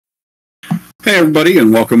Hey, everybody,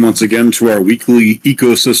 and welcome once again to our weekly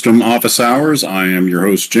Ecosystem Office Hours. I am your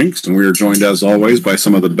host, Jinx, and we are joined, as always, by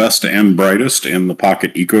some of the best and brightest in the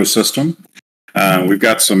Pocket ecosystem. We've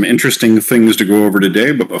got some interesting things to go over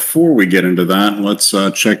today, but before we get into that, let's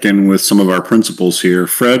check in with some of our principals here.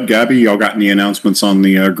 Fred, Gabby, y'all got any announcements on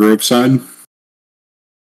the Grove side?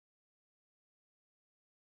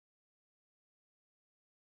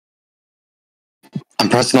 I'm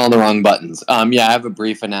pressing all the wrong buttons. I have a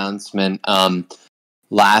brief announcement.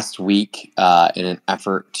 Last week, in an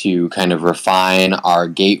effort to kind of refine our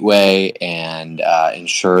gateway and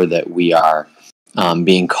ensure that we are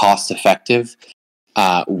being cost effective,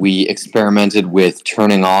 we experimented with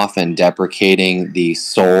turning off and deprecating the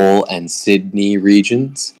Seoul and Sydney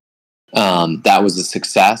regions. That was a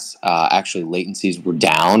success. Actually, latencies were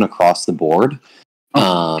down across the board.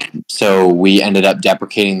 So we ended up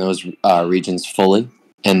deprecating those regions fully.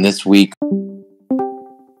 And this week,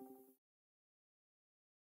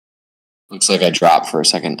 looks like I dropped for a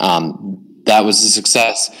second. That was a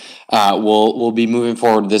success. We'll be moving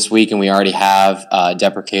forward this week, and we already have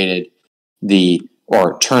deprecated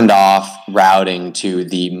or turned off routing to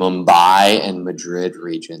the Mumbai and Madrid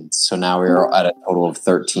regions. So now we are at a total of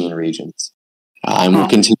 13 regions. And we'll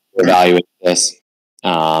continue to evaluate this.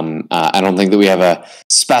 I don't think that we have a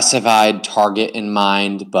specified target in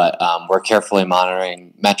mind, but we're carefully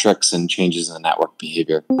monitoring metrics and changes in the network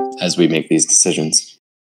behavior as we make these decisions.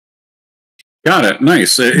 Got it.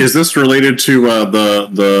 Nice. Is this related to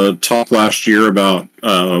the talk last year about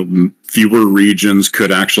fewer regions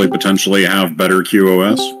could actually potentially have better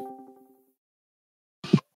QoS?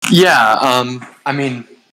 Yeah. I mean,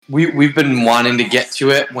 we've been wanting to get to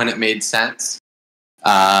it when it made sense.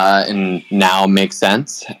 And now makes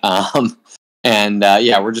sense.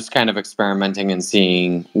 We're just kind of experimenting and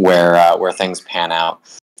seeing where things pan out.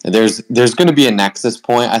 There's going to be a nexus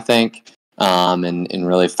point, I think, and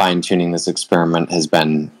really fine tuning this experiment has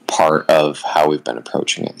been part of how we've been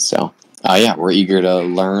approaching it. So, we're eager to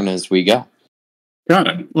learn as we go. Got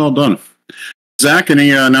it. Well done. Zach, any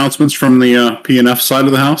announcements from the P&F side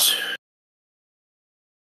of the house?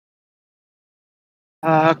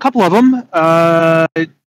 A couple of them.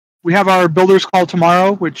 We have our builders call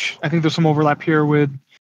tomorrow, which I think there's some overlap here with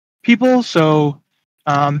people, so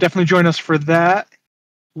definitely join us for that.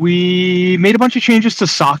 We made a bunch of changes to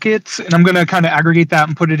sockets, and I'm going to kind of aggregate that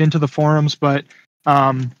and put it into the forums, but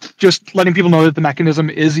just letting people know that the mechanism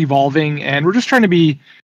is evolving, and we're just trying to be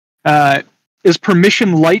as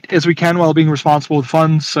permission light as we can while being responsible with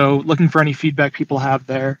funds, so looking for any feedback people have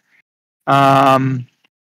there.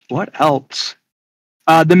 What else?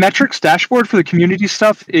 The metrics dashboard for the community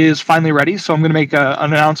stuff is finally ready, so I'm going to make an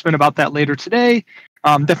announcement about that later today.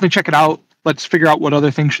 Definitely check it out. Let's figure out what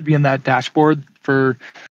other things should be in that dashboard for,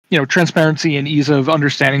 transparency and ease of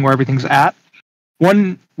understanding where everything's at.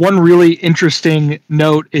 One really interesting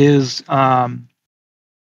note is,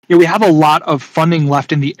 we have a lot of funding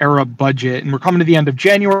left in the ERA budget, and we're coming to the end of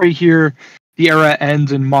January here. The ERA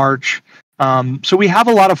ends in March. So we have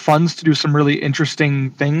a lot of funds to do some really interesting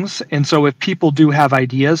things. And so if people do have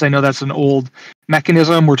ideas, I know that's an old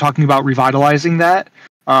mechanism. We're talking about revitalizing that.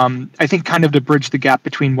 I think kind of to bridge the gap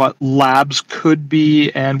between what labs could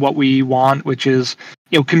be and what we want, which is,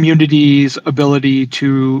 community's ability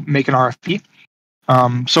to make an RFP.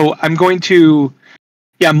 So I'm going to,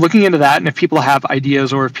 I'm looking into that. And if people have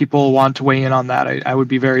ideas or if people want to weigh in on that, I would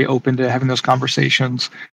be very open to having those conversations.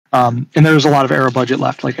 And there's a lot of ERA budget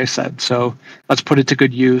left, like I said, so let's put it to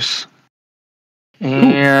good use.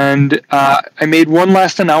 And I made one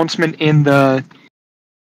last announcement in the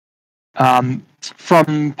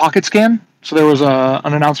from Pocket Scan. So there was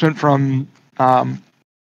an announcement from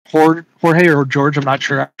Jorge or George, I'm not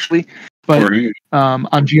sure actually, but on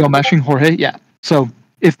geomeshing, Jorge, yeah. So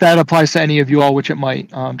if that applies to any of you all, which it might,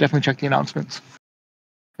 definitely check the announcements.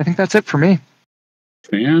 I think that's it for me.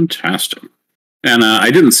 Fantastic. And I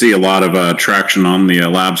didn't see a lot of traction on the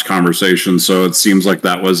labs conversation, so it seems like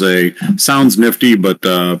that was sounds nifty, but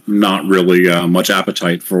not really much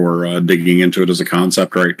appetite for digging into it as a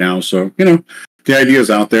concept right now. So, the idea is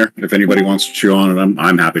out there. If anybody wants to chew on it,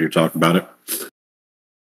 I'm happy to talk about it.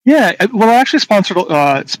 Yeah, well, I actually sponsored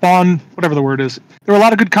Spawn, whatever the word is. There were a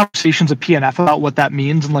lot of good conversations at PNF about what that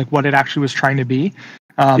means and like what it actually was trying to be.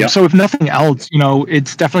 So if nothing else,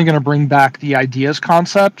 it's definitely going to bring back the ideas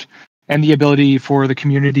concept and the ability for the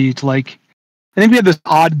community to I think we have this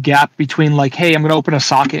odd gap between hey, I'm going to open a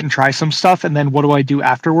socket and try some stuff, and then what do I do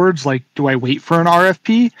afterwards? Do I wait for an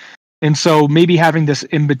RFP? And so maybe having this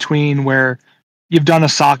in between where you've done a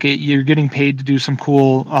socket, you're getting paid to do some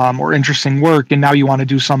cool or interesting work, and now you want to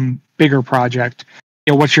do some bigger project.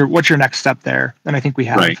 What's your next step there? And I think we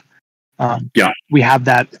have. Right. we have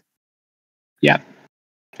that. Yeah.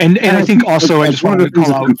 And I think also I just wanted to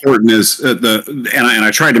call out important is and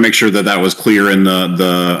I tried to make sure that was clear in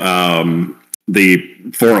the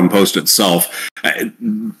forum post itself.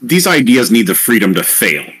 These ideas need the freedom to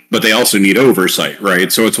fail, but they also need oversight,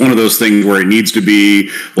 right? So it's one of those things where it needs to be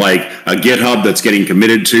like a GitHub that's getting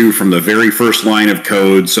committed to from the very first line of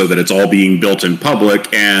code so that it's all being built in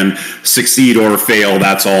public, and succeed or fail,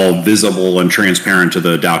 that's all visible and transparent to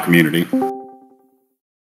the DAO community.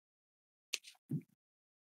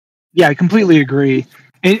 Yeah, I completely agree.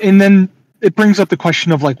 And then it brings up the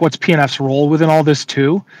question of like, what's PNF's role within all this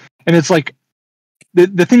too? And it's like,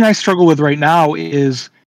 the thing I struggle with right now is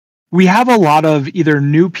we have a lot of either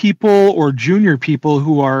new people or junior people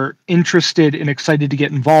who are interested and excited to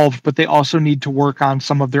get involved, but they also need to work on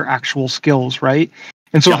some of their actual skills, right?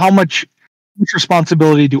 And so how much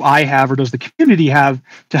responsibility do I have, or does the community have,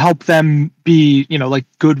 to help them be, like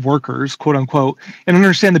good workers, quote unquote, and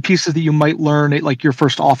understand the pieces that you might learn at like your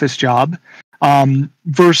first office job,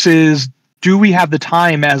 versus do we have the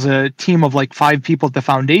time as a team of like 5 people at the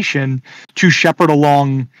foundation to shepherd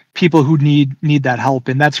along people who need that help?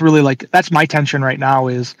 And that's really that's my tension right now,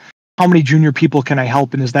 is how many junior people can I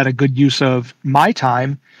help? And is that a good use of my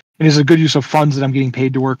time? And is it a good use of funds that I'm getting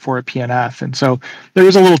paid to work for at PNF? And so there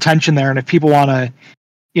is a little tension there. And if people want to,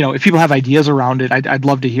 if people have ideas around it, I'd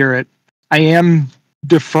love to hear it. I am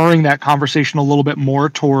deferring that conversation a little bit more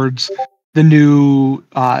towards the new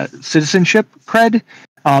citizenship cred,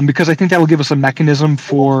 because I think that will give us a mechanism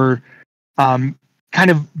for kind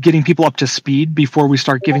of getting people up to speed before we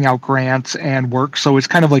start giving out grants and work. So it's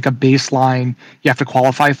kind of like a baseline you have to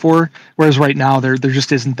qualify for. Whereas right now there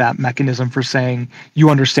just isn't that mechanism for saying you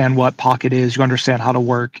understand what POKT is, you understand how to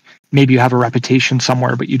work. Maybe you have a reputation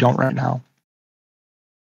somewhere, but you don't right now.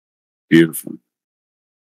 Beautiful.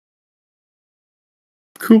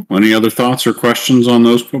 Cool. Any other thoughts or questions on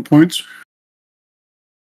those points?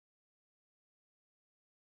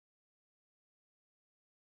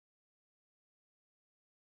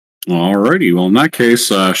 Alrighty. Well, in that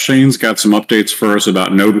case, Shane's got some updates for us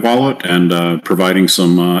about Node Wallet and providing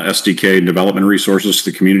some SDK development resources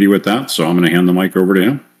to the community with that. So I'm going to hand the mic over to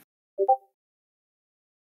him.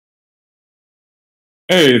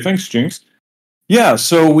 Hey, thanks, Jinx. Yeah,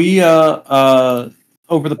 so we over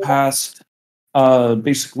the past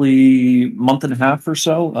basically month and a half or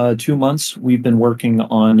so, 2 months, we've been working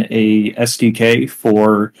on a SDK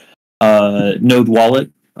for Node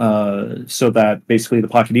Wallet. So that basically the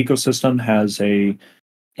POKT ecosystem has a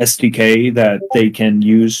SDK that they can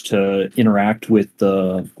use to interact with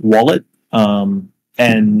the wallet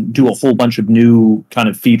and do a whole bunch of new kind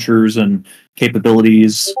of features and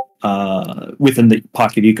capabilities within the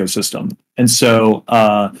POKT ecosystem. And so,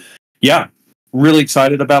 yeah, really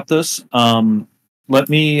excited about this. Let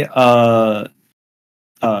me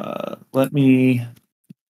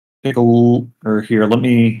take a look, or here,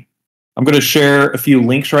 I'm going to share a few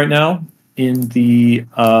links right now in the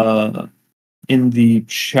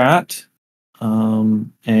chat,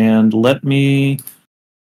 and let me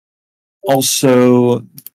also.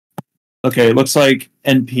 Okay, it looks like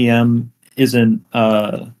NPM isn't.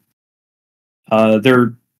 I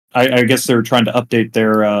guess they're trying to update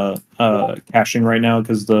their caching right now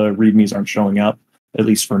because the READMEs aren't showing up, at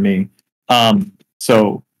least for me.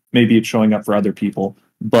 So maybe it's showing up for other people.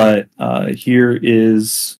 But here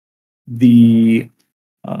is the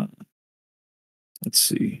let's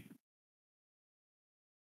see.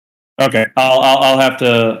 Okay, I'll have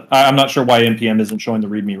to. I'm not sure why NPM isn't showing the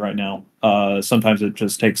README right now. Sometimes it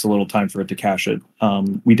just takes a little time for it to cache it.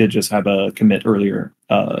 We did just have a commit earlier.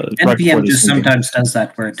 NPM just sometimes does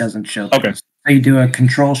that where it doesn't show. Okay, so you do a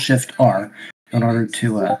Control-Shift-R in order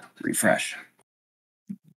to refresh.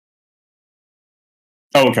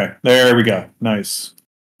 Oh, okay, there we go. Nice.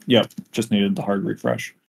 Yep, just needed the hard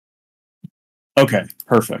refresh. Okay,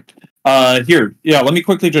 perfect. Here, yeah, let me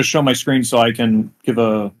quickly just show my screen so I can give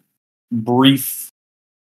a brief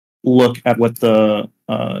look at what the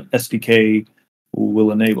SDK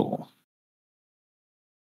will enable.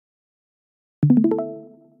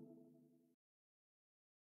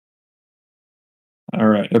 All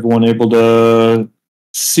right, everyone able to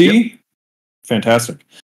see? Yep. Fantastic.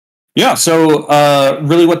 Yeah, so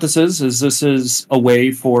really what this is a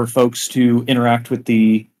way for folks to interact with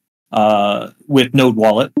the with Node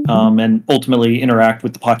Wallet and ultimately interact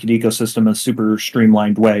with the POKT ecosystem in a super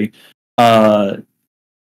streamlined way.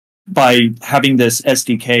 By having this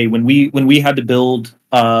SDK, when we had to build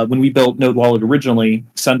when we built Node Wallet originally,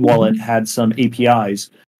 Send Wallet had some APIs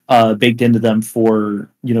baked into them for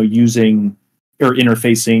using or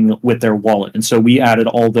interfacing with their wallet, and so we added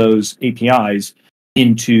all those APIs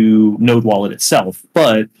into Node Wallet itself,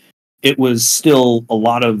 but it was still a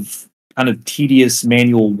lot of kind of tedious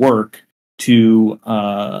manual work to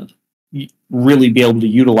really be able to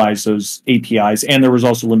utilize those APIs, and there was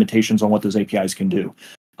also limitations on what those APIs can do.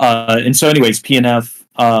 And so, anyways, PNF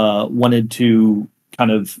wanted to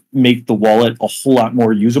kind of make the wallet a whole lot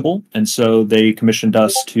more usable, and so they commissioned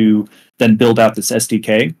us to then build out this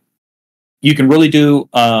SDK. You can really do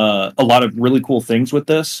a lot of really cool things with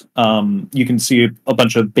this. You can see a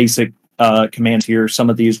bunch of basic commands here. Some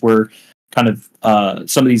of these were kind of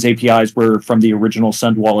some of these APIs were from the original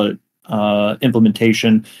Send Wallet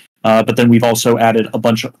implementation, but then we've also added a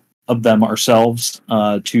bunch of them ourselves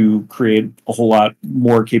to create a whole lot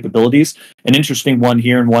more capabilities. An interesting one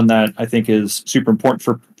here, and one that I think is super important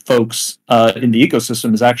for folks in the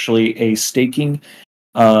ecosystem, is actually a staking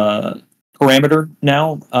parameter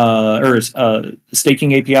now, or a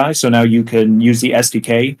staking API. So now you can use the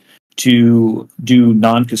SDK to do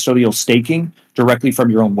non-custodial staking directly from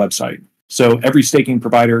your own website. So every staking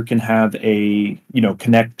provider can have a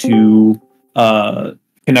connect to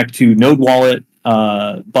Node Wallet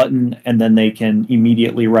button, and then they can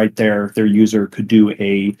immediately right there, their user could do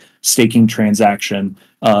a staking transaction,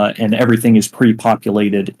 and everything is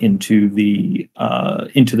pre-populated into the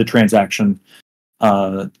transaction.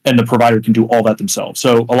 And the provider can do all that themselves.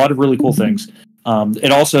 So a lot of really cool things.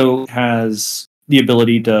 It also has the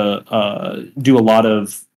ability to do a lot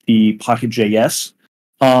of the Pocket.js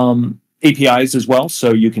APIs as well.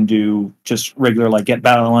 So you can do just regular like get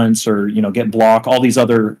balance or get block, all these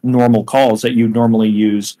other normal calls that you normally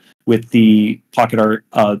use with the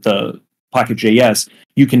Pocket.js.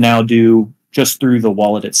 You can now do just through the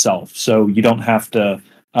wallet itself. So you don't have to.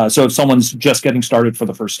 So if someone's just getting started for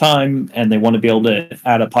the first time and they want to be able to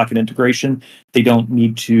add a Pocket integration, they don't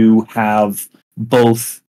need to have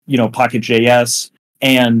both, Pocket.js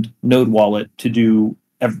and Node Wallet to do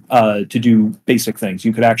basic things.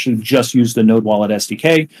 You could actually just use the Node Wallet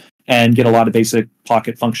SDK and get a lot of basic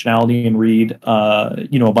Pocket functionality and read, a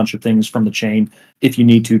bunch of things from the chain if you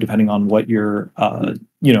need to, depending on what you're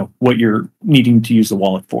needing to use the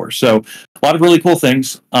wallet for. So a lot of really cool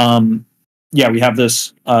things. We have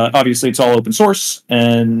this, obviously it's all open source,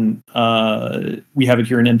 and we have it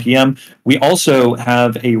here in NPM. We also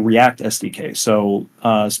have a React SDK. So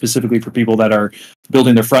specifically for people that are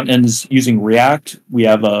building their front ends using React, we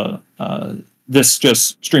have this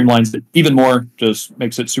just streamlines it even more, just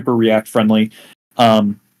makes it super React friendly.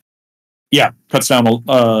 Cuts down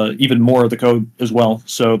even more of the code as well.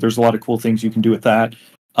 So there's a lot of cool things you can do with that.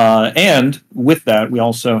 And with that, we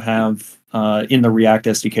also have in the React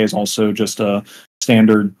SDK is also just a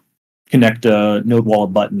standard connect Node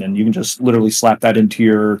Wallet button, and you can just literally slap that into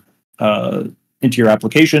your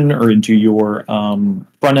application or into your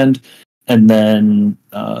front end, and then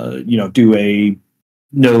do a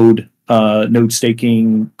node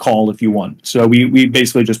staking call if you want. So we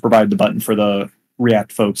basically just provide the button for the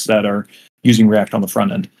React folks that are using React on the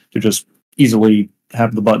front end to just easily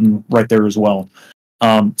have the button right there as well.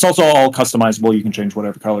 It's also all customizable. You can change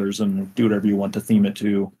whatever colors and do whatever you want to theme it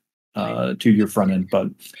to your front end. But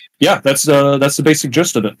yeah, that's the basic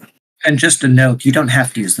gist of it. And just a note, you don't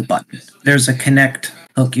have to use the button. There's a connect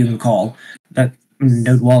hook you can call, that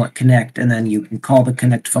Node Wallet Connect, and then you can call the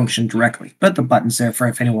connect function directly. But the button's there for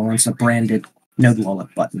if anyone wants a branded Node Wallet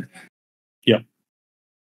button. Yep.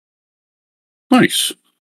 Nice.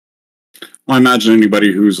 Well, I imagine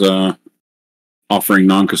anybody who's offering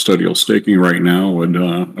non-custodial staking right now would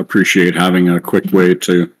appreciate having a quick way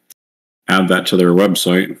to add that to their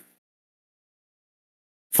website.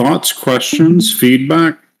 Thoughts, questions,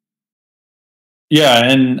 feedback? Yeah,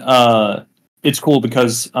 and it's cool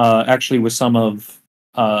because actually with some of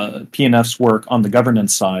PNF's work on the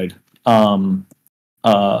governance side, a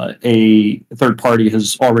third party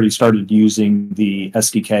has already started using the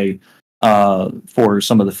SDK for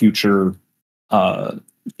some of the future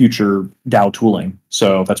DAO tooling.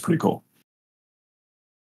 So that's pretty cool.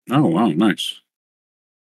 Oh, wow. Nice.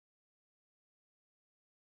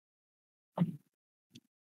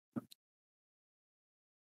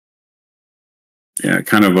 Yeah,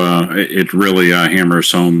 kind of, it really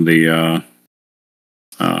hammers home the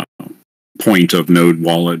point of Node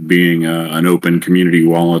Wallet being an open community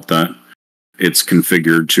wallet, that it's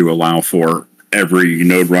configured to allow for every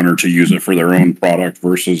node runner to use it for their own product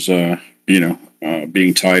versus,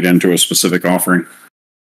 being tied into a specific offering.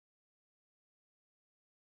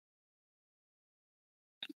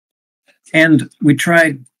 And we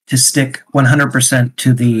tried to stick 100%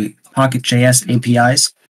 to the Pocket.js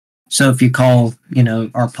APIs. So if you call,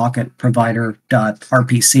 our Pocket provider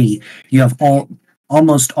 .rpc, you have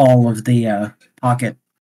almost all of the Pocket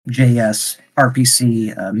JS,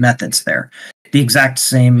 RPC methods there. The exact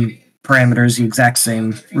same parameters, the exact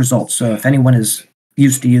same results. So if anyone is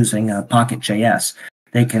used to using POKT.js,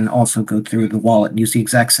 they can also go through the wallet and use the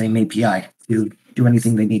exact same API to do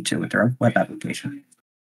anything they need to with their web application.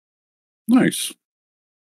 Nice.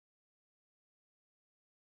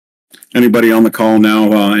 Anybody on the call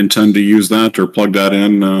now intend to use that or plug that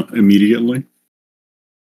in immediately?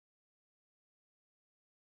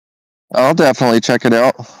 I'll definitely check it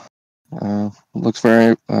out. Looks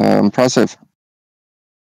very impressive.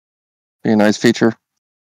 Be a nice feature.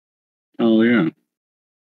 Oh, yeah.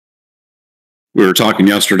 We were talking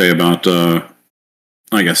yesterday about,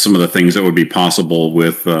 I guess, some of the things that would be possible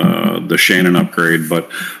with the Shannon upgrade,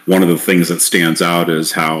 but one of the things that stands out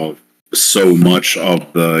is how so much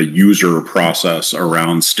of the user process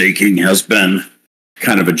around staking has been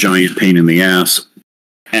kind of a giant pain in the ass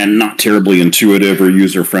and not terribly intuitive or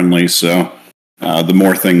user-friendly. So the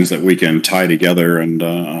more things that we can tie together and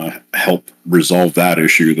help resolve that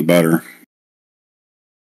issue, the better.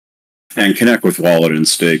 And connect with wallet and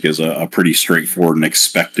stake is a pretty straightforward and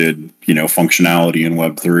expected, functionality in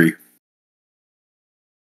Web3.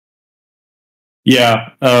 Yeah,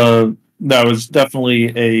 that was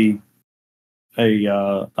definitely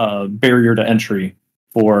a barrier to entry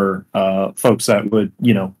for folks that would,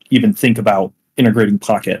 even think about integrating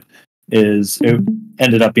Pocket. Is it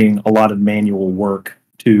ended up being a lot of manual work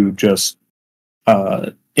to just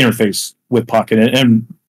interface with Pocket, and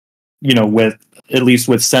with at least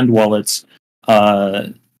with Send wallets,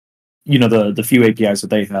 the few APIs that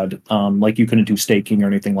they had, like you couldn't do staking or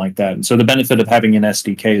anything like that. And so the benefit of having an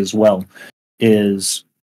SDK as well is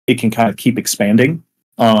it can kind of keep expanding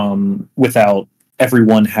without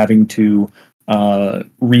everyone having to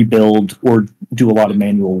rebuild or do a lot of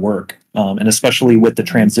manual work. And especially with the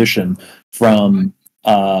transition from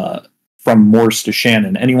Morse to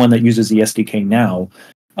Shannon, anyone that uses the SDK now,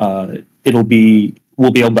 we'll be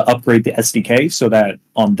able to upgrade the SDK so that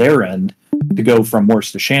on their end, to go from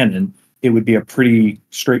Morse to Shannon, it would be a pretty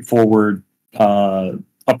straightforward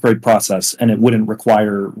upgrade process, and it wouldn't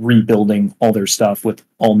require rebuilding all their stuff with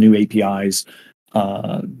all new APIs,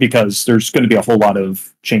 because there's going to be a whole lot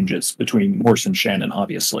of changes between Morse and Shannon,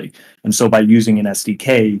 obviously. And so by using an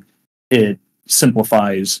SDK, it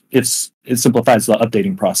simplifies the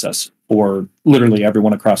updating process for literally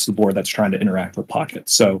everyone across the board that's trying to interact with Pocket.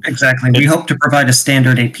 So exactly, we hope to provide a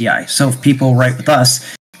standard API. So if people write with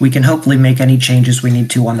us, we can hopefully make any changes we need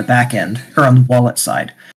to on the back end or on the wallet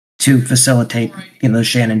side to facilitate the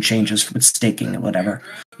Shannon changes with staking and whatever.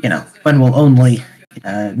 And we'll only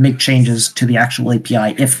make changes to the actual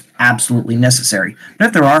API if absolutely necessary. But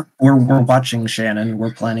if there are, we're watching Shannon.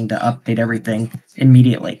 We're planning to update everything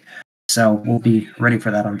immediately. So we'll be ready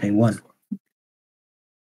for that on day one.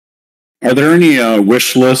 Are there any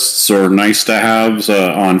wish lists or nice to haves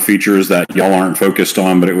on features that y'all aren't focused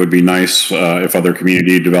on, but it would be nice if other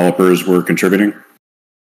community developers were contributing?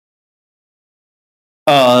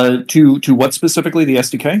 To what specifically, the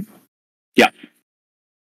SDK? Yeah.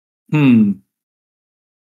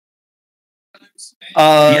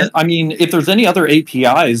 I mean, if there's any other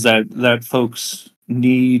APIs that folks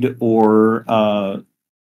need or are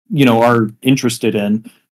interested in,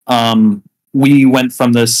 we went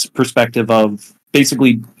from this perspective of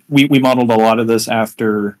basically we modeled a lot of this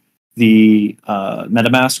after the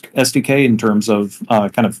MetaMask SDK in terms of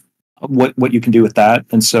kind of what you can do with that,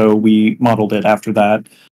 and so we modeled it after that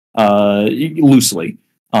loosely.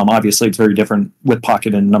 Obviously, it's very different with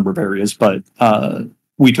Pocket in a number of areas, but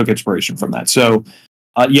we took inspiration from that. So,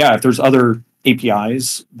 if there's other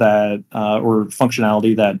APIs that or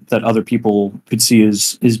functionality that other people could see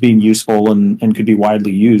is being useful and could be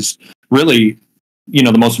widely used, really,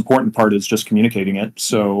 the most important part is just communicating it.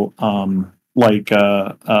 So,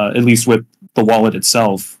 at least with the wallet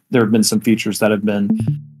itself, there have been some features that have been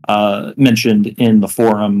mentioned in the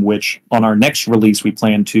forum, which on our next release we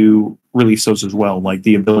plan to release those as well, like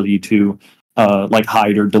the ability to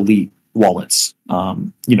hide or delete wallets,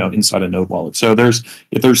 inside a Node wallet. So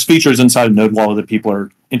if there's features inside a Node wallet that people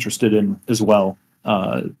are interested in as well,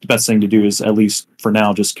 the best thing to do is, at least for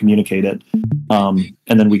now, just communicate it, and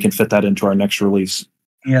then we can fit that into our next release.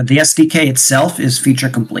 Yeah, the SDK itself is feature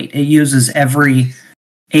complete. It uses every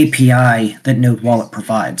API that Node Wallet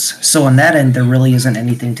provides. So on that end, there really isn't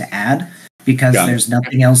anything to add because there's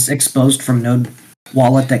nothing else exposed from Node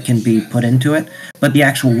Wallet that can be put into it. But the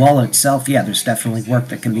actual wallet itself, there's definitely work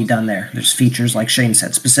that can be done there. There's features like Shane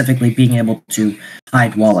said, specifically being able to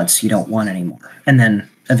hide wallets you don't want anymore, and then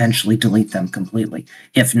eventually delete them completely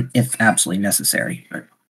if absolutely necessary. But,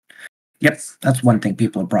 yep, that's one thing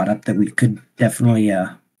people have brought up that we could definitely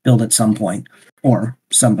build at some point, or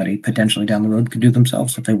somebody potentially down the road could do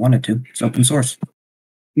themselves if they wanted to. It's open source.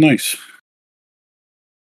 Nice.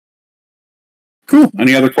 Cool.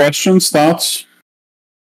 Any other questions, thoughts?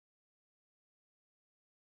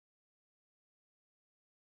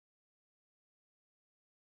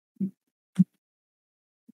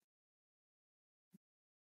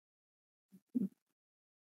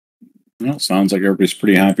 Well, sounds like everybody's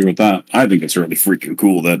pretty happy with that. I think it's really freaking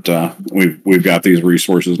cool that we've got these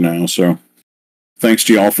resources now. So, thanks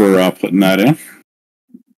to y'all for putting that in.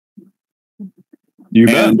 You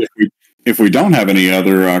bet. If we don't have any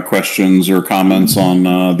other questions or comments on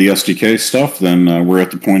the SDK stuff, then we're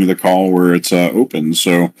at the point of the call where it's open.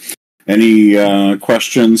 So, any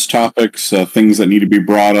questions, topics, things that need to be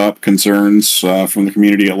brought up, concerns from the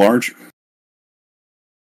community at large?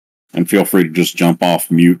 And feel free to just jump off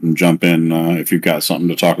mute and jump in if you've got something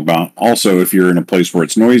to talk about. Also, if you're in a place where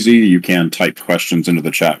it's noisy, you can type questions into the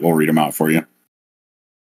chat. We'll read them out for you.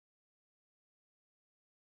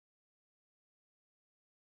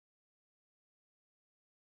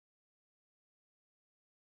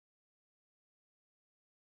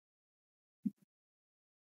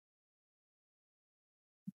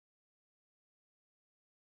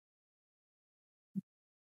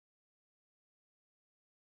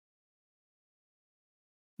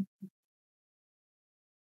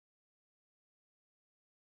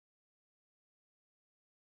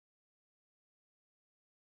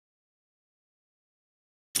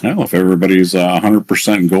 Well, if everybody's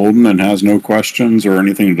 100% golden and has no questions or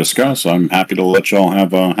anything to discuss, I'm happy to let y'all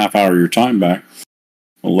have a half hour of your time back.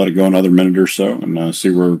 We'll let it go another minute or so and see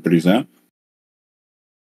where everybody's at.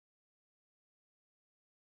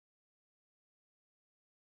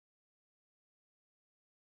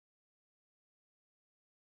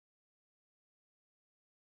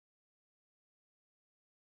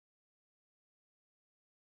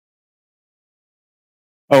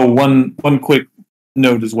 Oh, one quick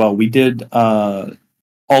note as well. We did all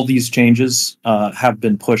these changes have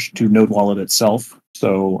been pushed to NodeWallet itself.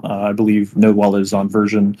 So I believe NodeWallet is on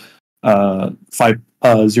version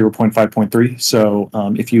 0.5.3. So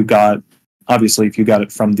if you got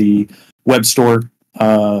it from the web store,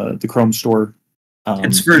 the Chrome store,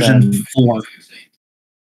 It's version 4.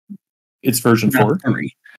 It's version 4.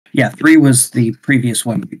 3. Yeah, 3 was the previous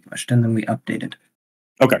one we pushed, and then we updated.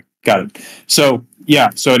 Okay, got it. So yeah.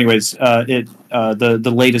 So anyways,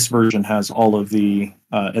 the latest version has all of the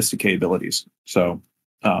SDK abilities. So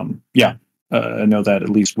yeah, I know that at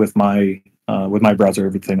least with my browser,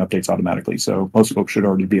 everything updates automatically. So most folks should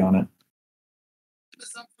already be on it.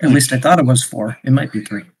 At least I thought it was 4. It might be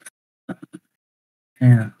 3.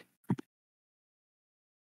 Yeah.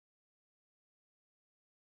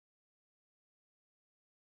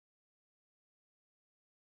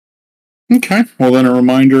 Okay. Well, then a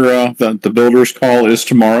reminder that the builders call is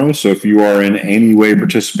tomorrow. So if you are in any way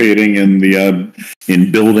participating in the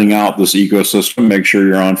in building out this ecosystem, make sure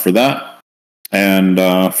you're on for that. And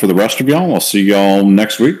for the rest of y'all, I'll see y'all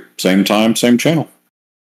next week. Same time, same channel.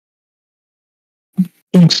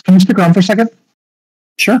 Thanks. Can you stick around for a second?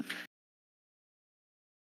 Sure.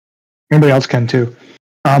 Anybody else can too.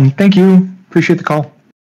 Thank you. Appreciate the call.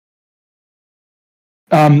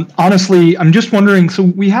 Honestly, I'm just wondering, so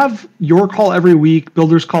we have your call every week,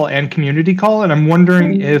 builders call and community call, and I'm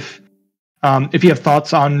wondering if you have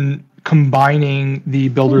thoughts on combining the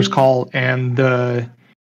builders call and the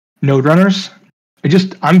node runners.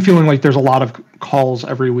 I'm feeling like there's a lot of calls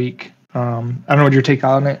every week. I don't know what your take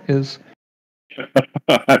on it is.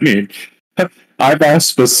 I mean, I've asked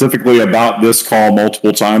specifically about this call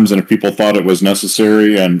multiple times, and if people thought it was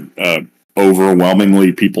necessary, and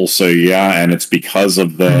overwhelmingly people say yeah, and it's because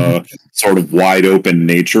of the sort of wide open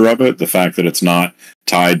nature of it, the fact that it's not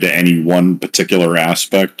tied to any one particular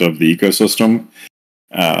aspect of the ecosystem.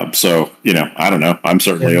 So, I don't know. I'm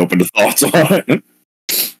certainly open to thoughts on it.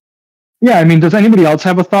 Yeah, I mean, does anybody else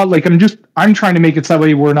have a thought? Like, I'm trying to make it so that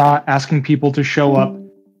way we're not asking people to show up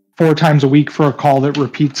 4 times a week for a call that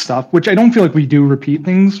repeats stuff, which I don't feel like we do repeat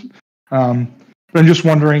things. But I'm just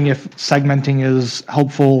wondering if segmenting is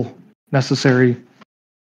helpful, necessary.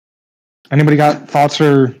 Anybody got thoughts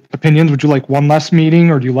or opinions? Would you like one less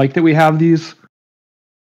meeting, or do you like that we have these?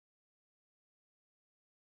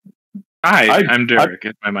 Hi, I'm Derek.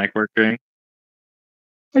 Is my mic working?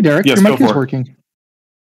 Hi, Derek. Yes, your mic is working.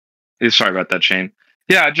 Sorry about that, Shane.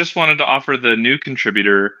 Yeah, I just wanted to offer the new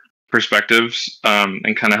contributor perspectives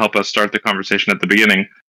and kind of help us start the conversation at the beginning.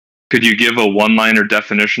 Could you give a one-liner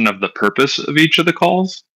definition of the purpose of each of the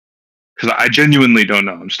calls? Because I genuinely don't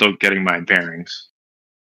know. I'm still getting my bearings.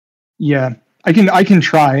 Yeah, I can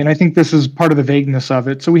try, and I think this is part of the vagueness of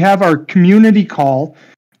it. So we have our community call,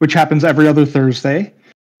 which happens every other Thursday.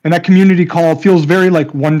 And that community call feels very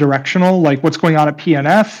like one directional, like what's going on at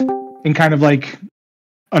PNF, and kind of like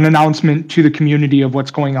an announcement to the community of what's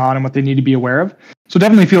going on and what they need to be aware of. So it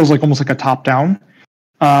definitely feels like almost like a top down.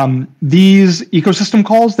 These ecosystem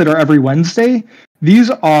calls that are every Wednesday, these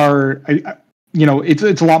are,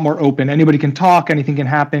 it's a lot more open. Anybody can talk, anything can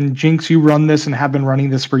happen. Jinx, you run this and have been running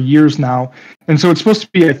this for years now. And so it's supposed to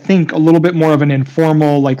be, I think, a little bit more of an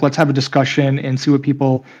informal, like, let's have a discussion and see what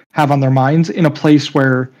people have on their minds in a place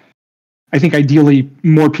where I think ideally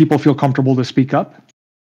more people feel comfortable to speak up.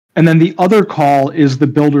 And then the other call is the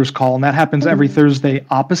builders call, and that happens every Thursday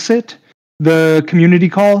opposite the community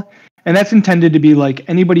call. And that's intended to be like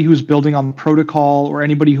anybody who's building on the protocol or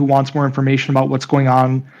anybody who wants more information about what's going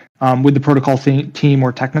on with the protocol team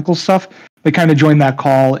or technical stuff. They kind of join that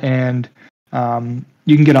call, and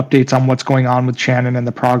you can get updates on what's going on with Shannon and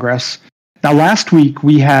the progress. Now, last week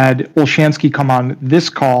we had Olshansky come on this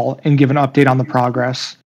call and give an update on the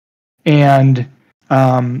progress. And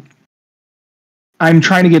I'm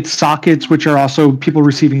trying to get sockets, which are also people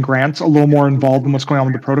receiving grants, a little more involved in what's going on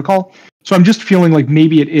with the protocol. So I'm just feeling like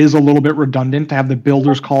maybe it is a little bit redundant to have the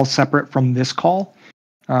builders call separate from this call.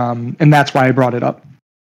 And that's why I brought it up.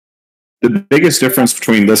 The biggest difference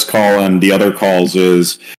between this call and the other calls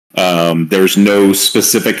is there's no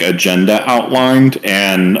specific agenda outlined,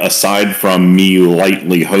 and aside from me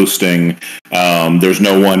lightly hosting, there's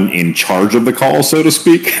no one in charge of the call, so to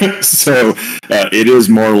speak. So it is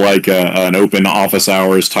more like an open office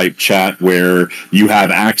hours type chat where you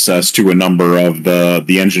have access to a number of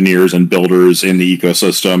the engineers and builders in the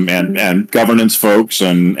ecosystem and governance folks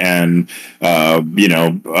and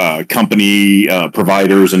company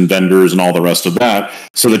providers and vendors and all the rest of that,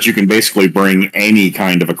 so that you can basically bring any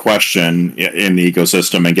kind of a question in the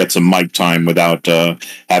ecosystem and get some mic time without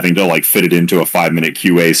having to like fit it into a 5-minute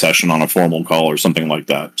QA session on a formal call or something like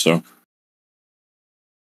that. So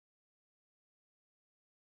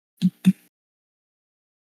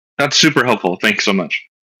that's super helpful. Thanks so much.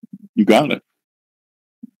 You got it.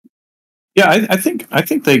 Yeah, I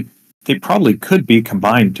think they probably could be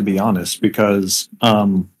combined, to be honest, because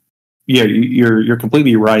you're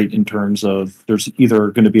completely right in terms of there's either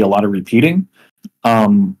going to be a lot of repeating,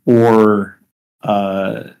 or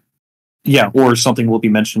something will be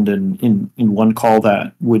mentioned in one call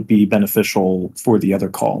that would be beneficial for the other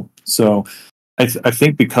call. So I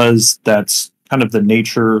think because that's kind of the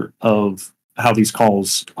nature of how these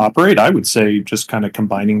calls operate, I would say just kind of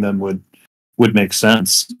combining them would make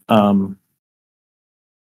sense. The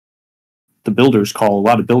builders call, a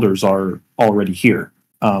lot of builders are already here,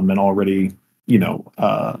 and already,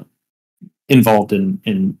 involved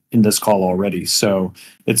in this call already. So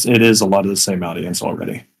it is a lot of the same audience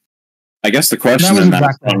already. I guess the question in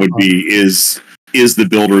that would be, is the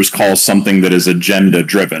builders call something that is agenda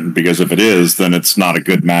driven? Because if it is, then it's not a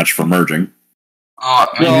good match for merging.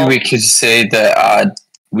 Maybe we could say that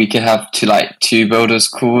we could have two builders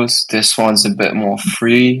calls. This one's a bit more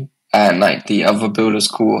free, and like the other builders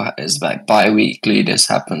call is like bi-weekly. This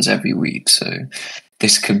happens every week, so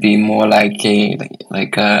this could be more like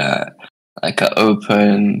a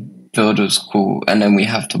open builders call, and then we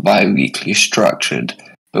have the bi-weekly structured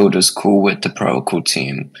builders call with the protocol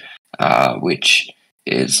team, which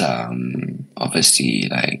is obviously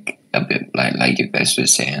like a bit like you guys were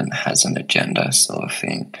saying, has an agenda sort of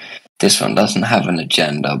thing. This one doesn't have an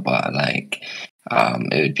agenda, but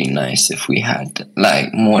it would be nice if we had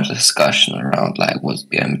like more discussion around like what's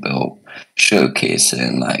being built,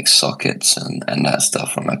 showcasing like sockets and that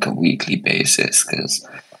stuff on like a weekly basis, because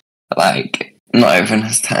like not everyone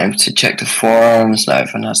has time to check the forums, not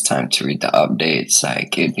everyone has time to read the updates.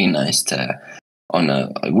 Like it'd be nice to on a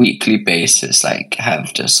weekly basis like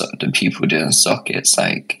have the people doing sockets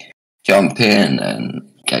like jump in and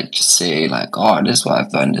just say like, oh, this is what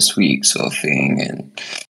I've done this week sort of thing,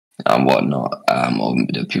 and whatnot, or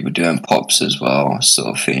the people doing pops as well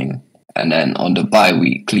sort of thing. And then on the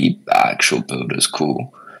bi-weekly actual builders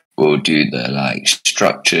call, we'll do the like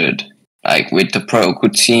structured, like with the protocol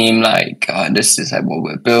team, like this is like what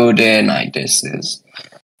we're building, like this is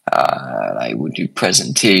like we'll do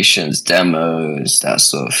presentations, demos, that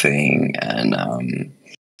sort of thing, and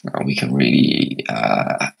we can really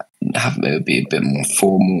have it be a bit more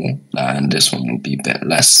formal, and this one would be a bit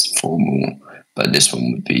less formal. But this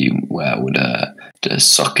one would be where the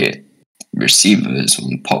socket receivers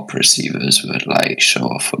and pop receivers would like show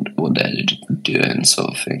off what they're doing,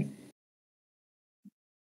 sort of thing.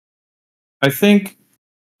 I think,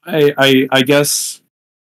 I guess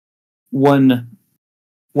one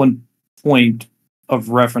point of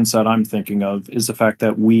reference that I'm thinking of is the fact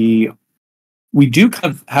that we do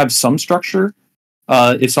kind of have some structure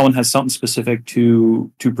if someone has something specific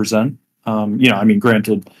to present. I mean,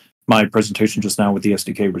 granted, my presentation just now with the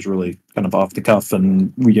SDK was really kind of off the cuff,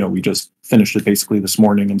 and we just finished it basically this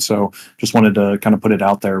morning, and so just wanted to kind of put it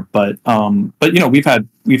out there. But we've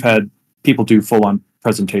had people do full on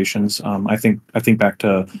presentations. I think back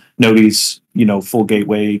to Noti's full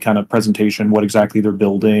gateway kind of presentation, what exactly they're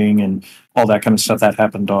building and all that kind of stuff that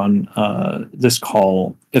happened on this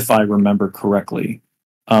call, if I remember correctly.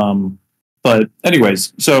 But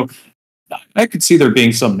anyways, so I could see there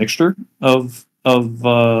being some mixture of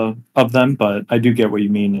them, but I do get what you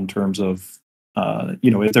mean in terms of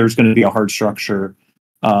if there's going to be a hard structure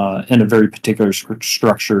and a very particular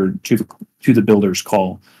structure to the builder's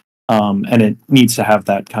call, and it needs to have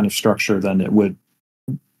that kind of structure, then it would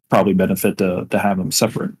probably benefit to have them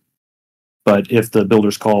separate. But if the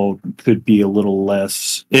builder's call could be a little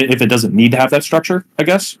less, if it doesn't need to have that structure, I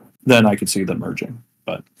guess, then I could see them merging.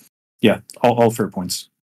 But yeah, all fair points.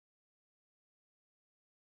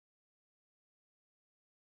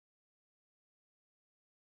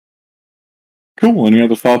 Cool. Any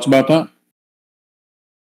other thoughts about that?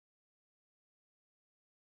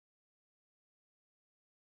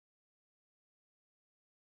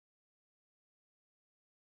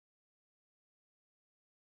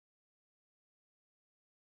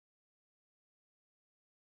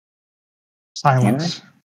 Silence.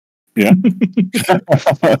 Yeah.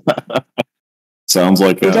 Sounds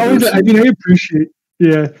like it's always. I mean, I appreciate.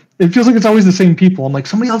 Yeah, it feels like it's always the same people. I'm like,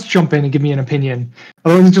 somebody else jump in and give me an opinion.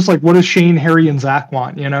 Otherwise, it's just like, what does Shane, Harry, and Zach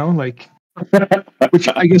want? Like, which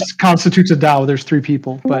I guess constitutes a DAO. There's 3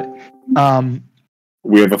 people, but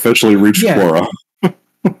we have officially reached quorum.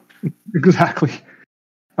 Exactly.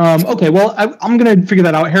 Okay, well, I'm going to figure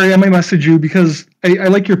that out. Harry, I might message you because I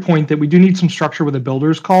like your point that we do need some structure with a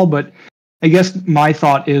builder's call, but I guess my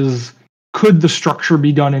thought is, could the structure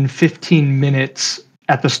be done in 15 minutes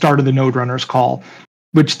at the start of the node runner's call,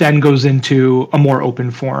 which then goes into a more open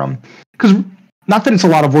forum? Because not that it's a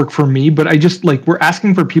lot of work for me, but I just we're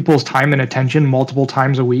asking for people's time and attention multiple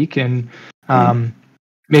times a week, and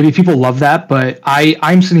maybe people love that, but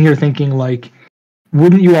I'm sitting here thinking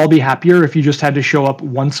wouldn't you all be happier if you just had to show up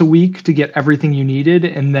once a week to get everything you needed,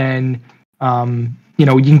 and then you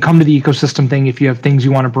can come to the ecosystem thing if you have things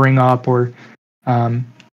you want to bring up, or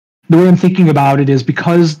the way I'm thinking about it is,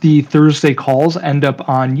 because the Thursday calls end up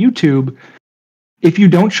on YouTube, if you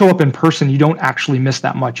don't show up in person, you don't actually miss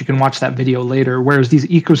that much. You can watch that video later. Whereas these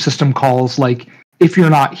ecosystem calls, if you're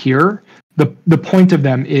not here, the point of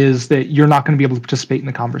them is that you're not going to be able to participate in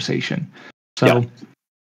the conversation. So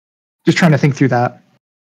just trying to think through that.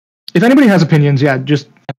 If anybody has opinions, just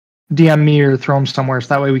DM me or throw them somewhere, so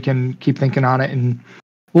that way we can keep thinking on it, and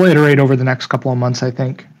we'll iterate over the next couple of months, I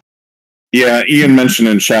think. Yeah, Ian mentioned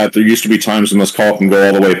in chat there used to be times when this call can go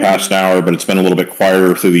all the way past an hour, but it's been a little bit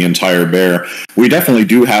quieter through the entire bear. We definitely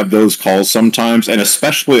do have those calls sometimes, and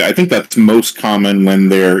especially I think that's most common when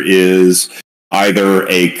there is either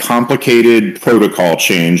a complicated protocol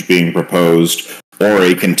change being proposed or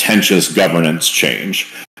a contentious governance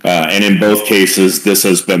change. And in both cases, this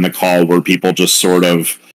has been the call where people just sort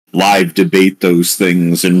of live debate those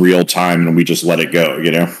things in real time, and we just let it go,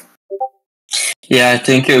 Yeah, I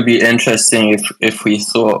think it would be interesting if we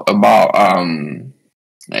thought about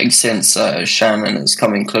since Shaman is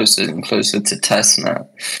coming closer and closer to testnet,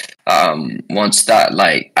 once that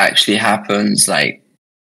actually happens,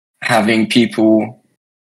 having people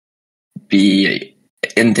be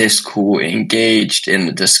in this call engaged in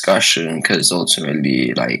the discussion, because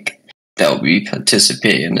ultimately they'll be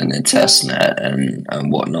participating in the testnet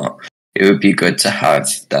and whatnot. It would be good to have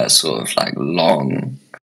that sort of long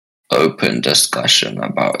open discussion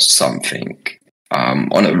about something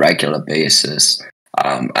on a regular basis,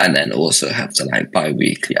 and then also have to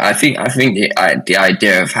bi-weekly. I think the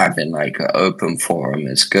idea of having an open forum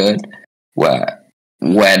is good, where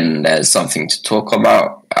when there's something to talk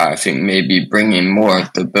about, I think maybe bringing more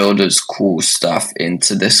of the builders cool stuff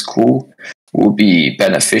into this call will be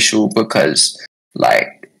beneficial, because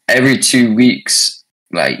every 2 weeks,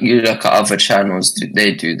 you look at other channels,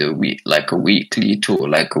 they do the week a weekly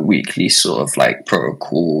talk, a weekly sort of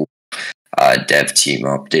protocol dev team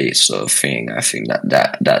update sort of thing. I think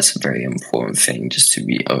that's a very important thing, just to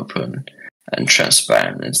be open and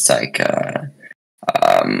transparent. It's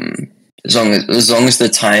as long as the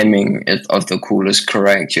timing of the call is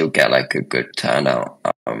correct, you'll get a good turnout,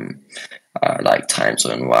 time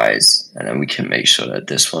zone wise, and then we can make sure that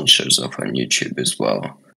this one shows up on YouTube as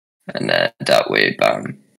well. And then that way,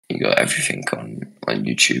 bam, you got everything on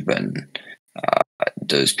YouTube, and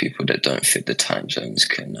those people that don't fit the time zones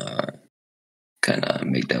can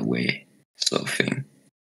make their way, sort of thing.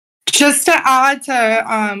 Just to add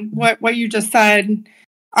to what you just said,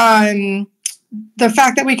 the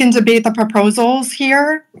fact that we can debate the proposals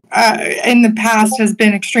here in the past has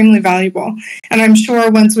been extremely valuable. And I'm sure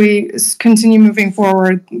once we continue moving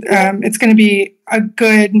forward, it's going to be a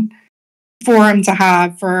good forum to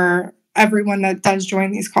have for everyone that does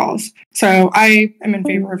join these calls. So I am in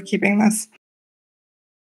favor of keeping this.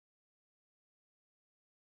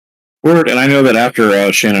 Word, and I know that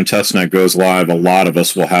after Shannon Testnet goes live, a lot of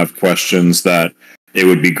us will have questions that it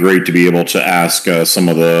would be great to be able to ask some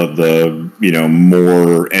of the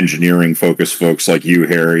more engineering focused folks like you,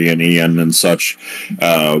 Harry, and Ian, and such,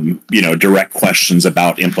 direct questions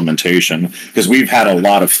about implementation, because we've had a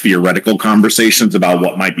lot of theoretical conversations about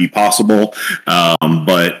what might be possible,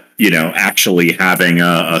 but actually having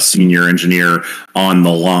a senior engineer on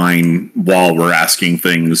the line while we're asking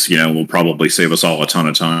things, will probably save us all a ton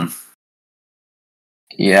of time.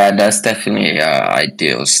 Yeah, that's definitely an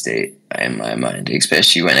ideal state in my mind,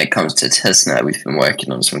 especially when it comes to testnet. We've been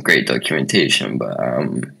working on some great documentation, but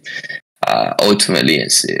ultimately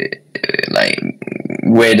it's like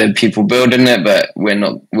we're the people building it, but we're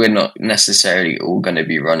not necessarily all going to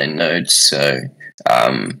be running nodes. So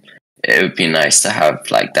it would be nice to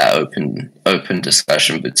have like that open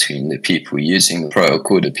discussion between the people using the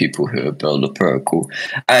protocol, the people who have built the protocol,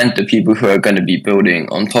 and the people who are going to be building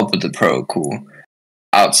on top of the protocol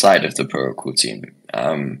outside of the protocol team,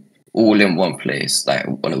 all in one place, like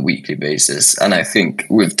on a weekly basis. And I think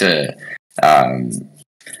with the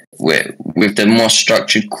more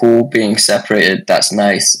structured call being separated, that's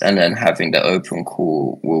nice. And then having the open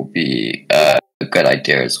call will be a good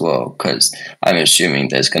idea as well, because I'm assuming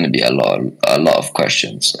there's going to be a lot of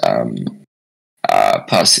questions.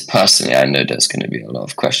 Personally, I know there's going to be a lot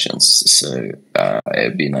of questions, so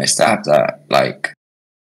it'd be nice to have that like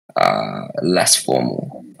less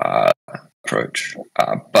formal approach,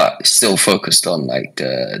 but still focused on like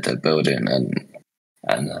the building and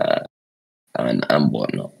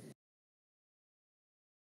whatnot.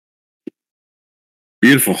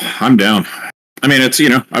 Beautiful. I'm down. I mean, it's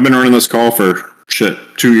I've been running this call for 2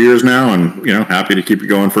 years now, and happy to keep it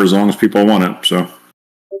going for as long as people want it. So.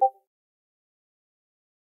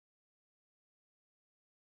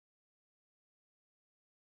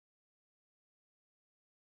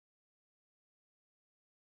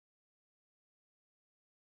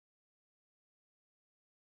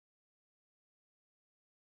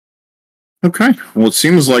 Okay. Well, it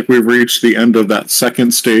seems like we've reached the end of that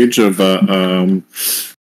second stage of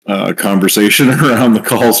conversation around the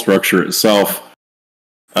call structure itself.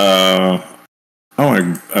 I've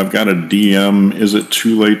got a DM. Is it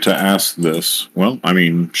too late to ask this? Well, I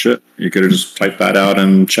mean, shit. You could have just typed that out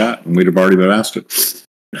in chat, and we'd have already been asked it.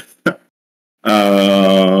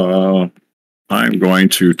 I'm going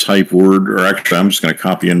to type word, or actually, I'm just going to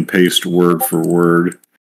copy and paste word for word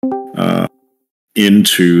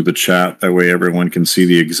into the chat. That way everyone can see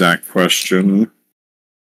the exact question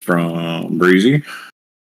from Breezy.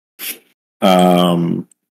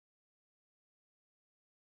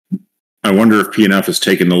 I wonder if PNF has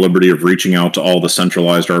taken the liberty of reaching out to all the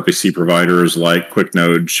centralized RPC providers like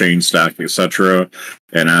QuickNode, ChainStack, etc.,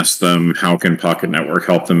 and asked them how can Pocket Network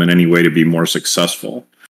help them in any way to be more successful.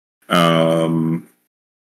 I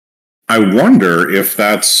wonder if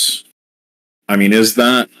that's,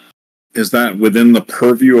 is that within the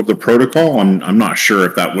purview of the protocol? I'm not sure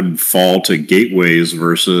if that would fall to gateways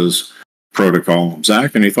versus protocol.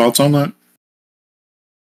 Zach, any thoughts on that?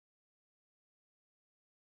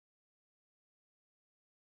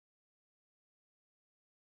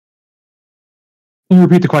 Can you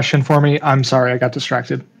repeat the question for me? I'm sorry, I got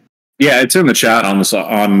distracted. Yeah, it's in the chat on the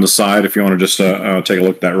side. If you want to just take a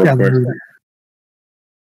look at that real quick.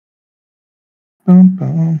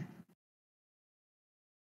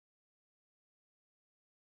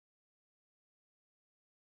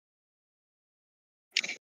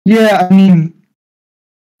 Yeah, I mean,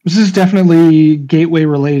 this is definitely gateway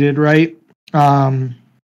related, right?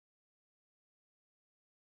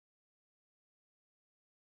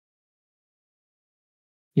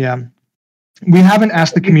 Yeah, we haven't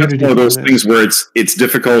asked the community. One of those things where it's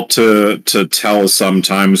difficult to tell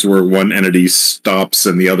sometimes where one entity stops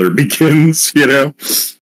and the other begins. Yeah,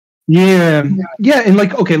 and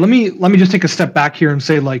like, okay, let me just take a step back here and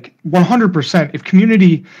say, like, 100%. If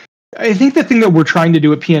community, I think the thing that we're trying to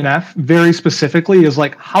do at PNF very specifically is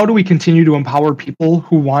like, how do we continue to empower people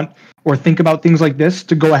who want or think about things like this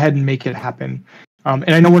to go ahead and make it happen? And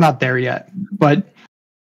I know we're not there yet, but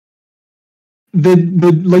the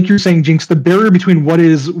like you're saying, Jinx, the barrier between what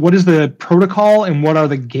is the protocol and what are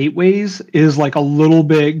the gateways is like a little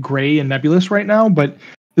bit gray and nebulous right now. But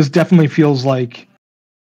this definitely feels like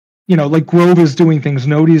like Grove is doing things,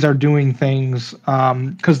 Nodis are doing things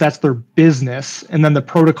because that's their business, and then the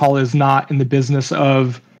protocol is not in the business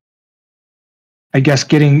of, I guess,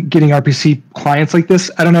 getting RPC clients like this.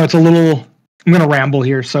 I don't know. It's a little. I'm going to ramble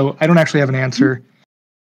here, so I don't actually have an answer.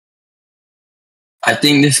 I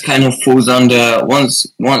think this kind of falls under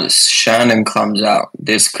once Shannon comes out,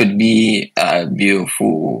 this could be a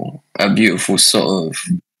beautiful sort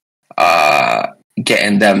of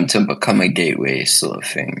getting them to become a gateway sort of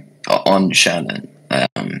thing on Shannon,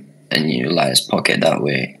 and utilize Pocket that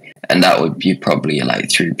way. And that would be probably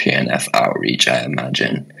like through PNF outreach, I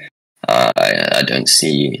imagine. I don't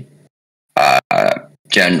see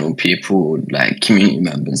general people, like community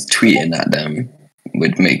members, tweeting at them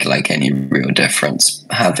would make like any real difference.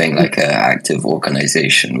 Having like an active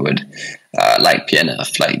organization would, like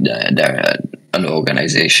PNF, like they're an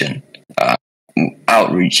organization,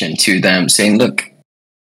 outreaching to them, saying, "Look,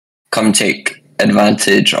 come take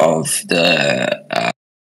advantage of the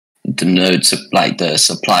nodes, like the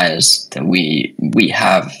suppliers that we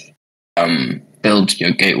have. Build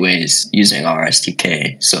your gateways using our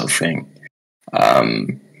SDK," sort of thing.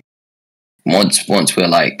 Once we're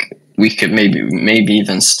like, we could maybe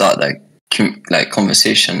even start that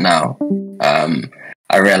conversation now.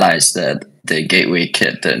 I realized that the gateway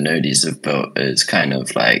kit that Nodis have built is kind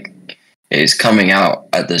of like is coming out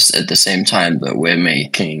at the same time that we're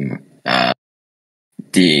making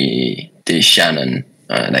the Shannon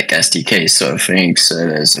like SDK sort of thing. So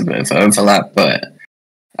there's a bit of overlap, but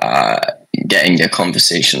getting the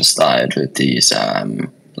conversation started with these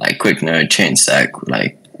like quick node chain stack,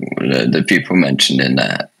 like the people mentioned in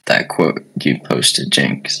that quote you posted,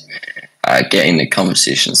 Jinx. Getting the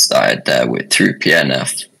conversation started there through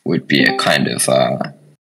PNF would be a kind of a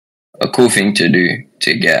cool thing to do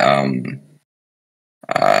to get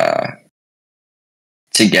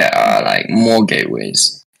like more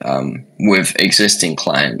gateways with existing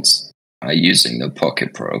clients using the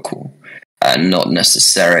Pocket protocol, and not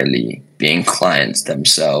necessarily being clients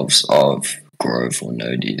themselves of Grove or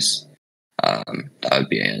Nodis. That would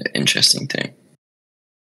be an interesting thing.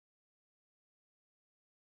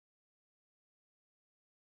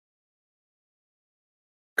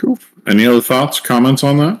 Cool. Any other thoughts, comments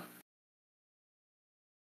on that?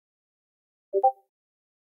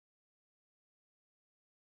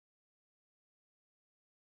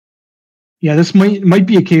 Yeah, this might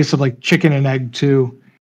be a case of like chicken and egg too.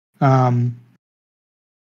 Right?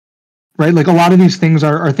 Like a lot of these things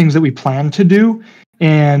are things that we plan to do,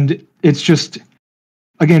 and it's just,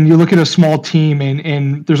 again, you look at a small team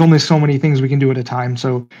and there's only so many things we can do at a time.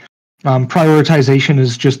 So prioritization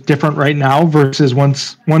is just different right now versus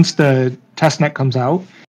once the testnet comes out.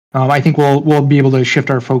 I think we'll be able to shift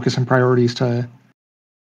our focus and priorities to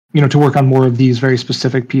work on more of these very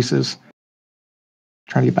specific pieces.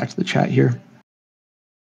 Trying to get back to the chat here.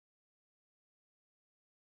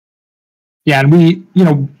 Yeah, and we,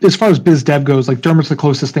 as far as biz dev goes, like Dermot's the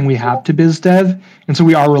closest thing we have to biz dev, and so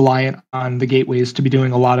we are reliant on the gateways to be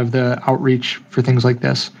doing a lot of the outreach for things like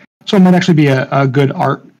this. So it might actually be a good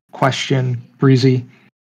art question, Breezy.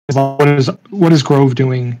 What is Grove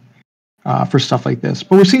doing for stuff like this?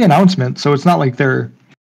 But we're seeing announcements, so it's not like they're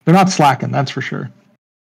not slacking. That's for sure.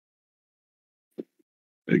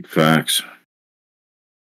 Big facts.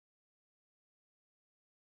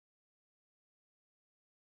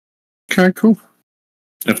 Okay, cool.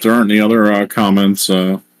 If there aren't any other comments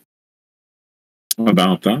about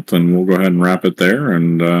that, then we'll go ahead and wrap it there.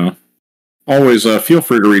 And always feel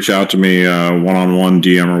free to reach out to me one-on-one,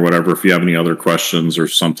 DM or whatever, if you have any other questions or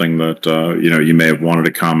something that you may have wanted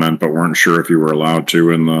to comment but weren't sure if you were allowed to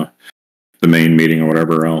in the main meeting or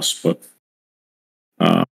whatever else. But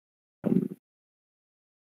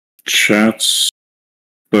chats,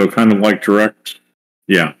 so kind of like direct.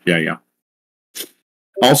 Yeah.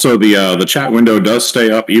 Also, the chat window does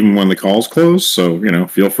stay up even when the calls close, so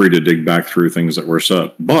feel free to dig back through things that were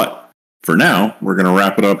set. But for now, we're going to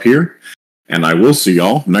wrap it up here, and I will see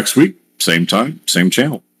y'all next week, same time, same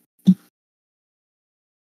channel.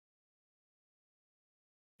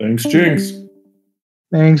 Thanks, Jinx.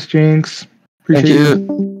 Thanks, Jinx. Appreciate Thank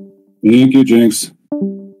you. Thank you, Jinx.